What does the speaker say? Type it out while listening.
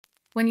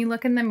When you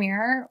look in the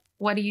mirror,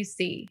 what do you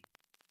see?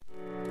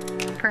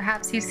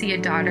 Perhaps you see a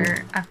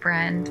daughter, a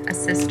friend, a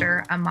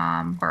sister, a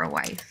mom, or a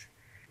wife.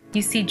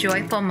 You see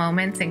joyful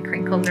moments and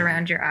crinkles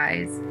around your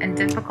eyes and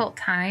difficult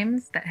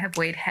times that have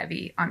weighed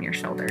heavy on your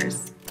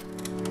shoulders.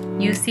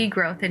 You see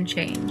growth and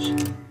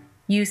change.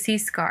 You see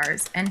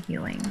scars and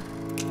healing.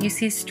 You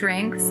see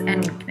strengths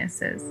and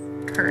weaknesses,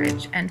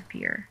 courage and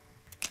fear.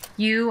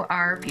 You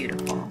are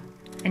beautiful,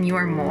 and you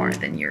are more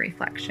than your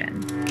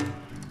reflection.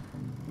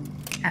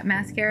 At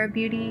Maskcara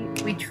Beauty,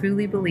 we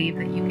truly believe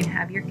that you can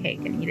have your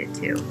cake and eat it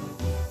too.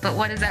 But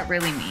what does that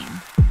really mean?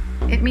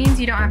 It means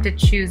you don't have to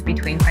choose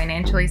between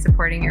financially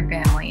supporting your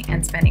family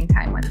and spending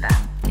time with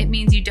them. It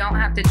means you don't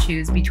have to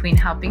choose between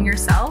helping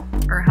yourself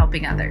or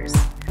helping others.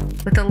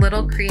 With a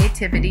little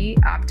creativity,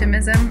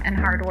 optimism, and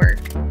hard work,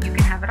 you can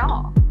have it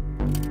all.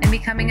 And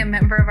becoming a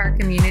member of our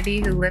community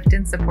who lift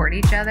and support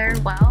each other,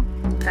 well,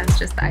 that's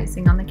just the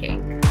icing on the cake.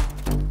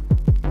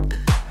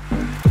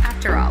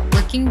 After all,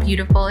 looking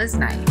beautiful is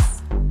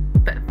nice,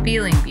 but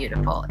feeling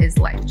beautiful is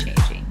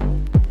life-changing.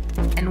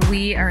 And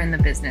we are in the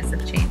business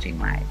of changing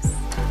lives.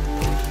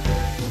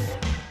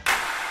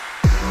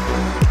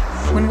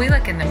 When we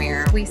look in the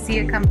mirror, we see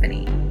a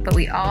company, but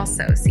we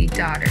also see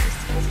daughters,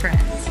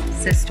 friends,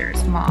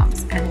 sisters,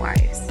 moms, and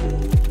wives,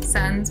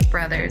 sons,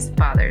 brothers,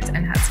 fathers,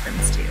 and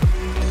husbands too.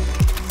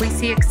 We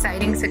see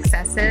exciting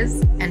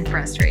successes and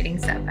frustrating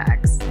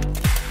setbacks.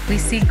 We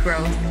see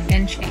growth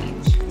and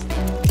change.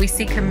 We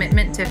see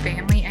commitment to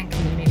family and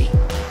community.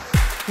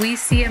 We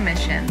see a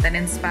mission that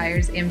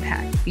inspires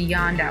impact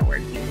beyond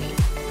outward beauty.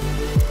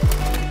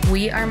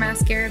 We are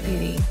Maskcara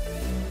Beauty,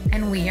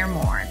 and we are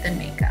more than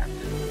makeup.